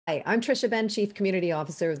Hi, I'm Tricia Benn, Chief Community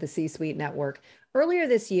Officer of the C-Suite Network. Earlier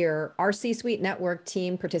this year, our C-Suite Network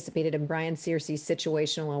team participated in Brian Searcy's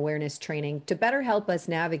situational awareness training to better help us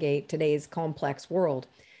navigate today's complex world.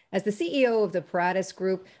 As the CEO of the Paratus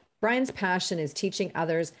Group, Brian's passion is teaching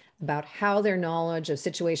others about how their knowledge of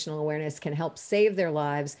situational awareness can help save their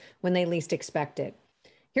lives when they least expect it.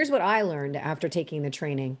 Here's what I learned after taking the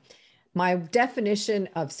training. My definition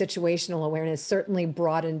of situational awareness certainly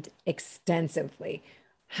broadened extensively.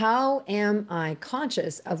 How am I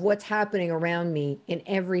conscious of what's happening around me in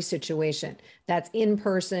every situation? That's in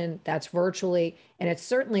person, that's virtually, and it's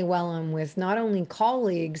certainly while I'm with not only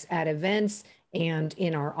colleagues at events and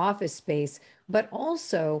in our office space, but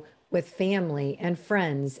also with family and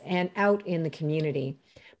friends and out in the community.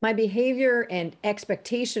 My behavior and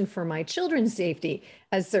expectation for my children's safety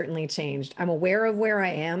has certainly changed. I'm aware of where I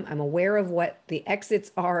am. I'm aware of what the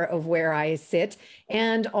exits are of where I sit.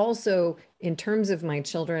 And also, in terms of my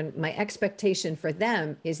children, my expectation for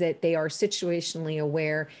them is that they are situationally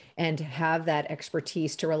aware and have that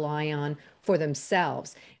expertise to rely on for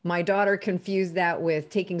themselves. My daughter confused that with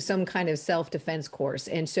taking some kind of self-defense course.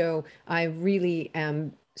 And so I really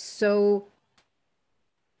am so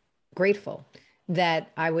grateful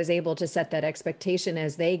that I was able to set that expectation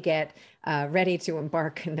as they get ready to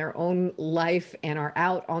embark in their own life and are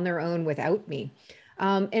out on their own without me.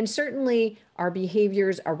 And certainly our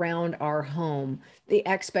behaviors around our home, the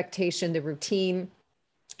expectation, the routine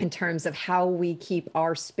in terms of how we keep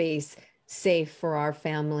our space safe for our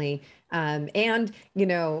family, and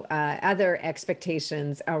other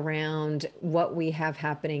expectations around what we have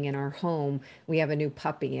happening in our home. We have a new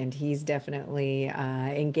puppy, and he's definitely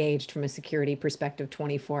engaged from a security perspective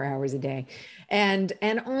 24 hours a day. And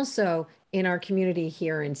also in our community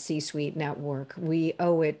here in C-Suite Network, we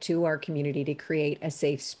owe it to our community to create a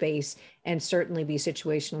safe space and certainly be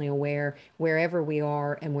situationally aware wherever we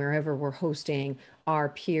are and wherever we're hosting our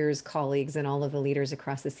peers, colleagues, and all of the leaders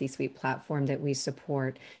across the C-Suite platform that we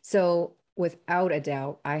support. So without a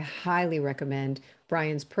doubt, I highly recommend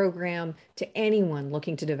Brian's program to anyone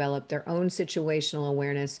looking to develop their own situational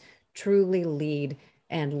awareness, truly lead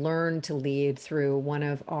and learn to lead through one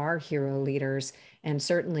of our hero leaders, and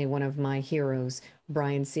certainly one of my heroes,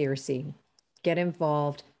 Brian Searcy. Get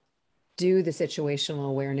involved, do the situational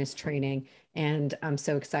awareness training. And I'm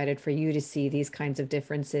so excited for you to see these kinds of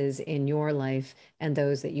differences in your life and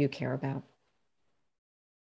those that you care about.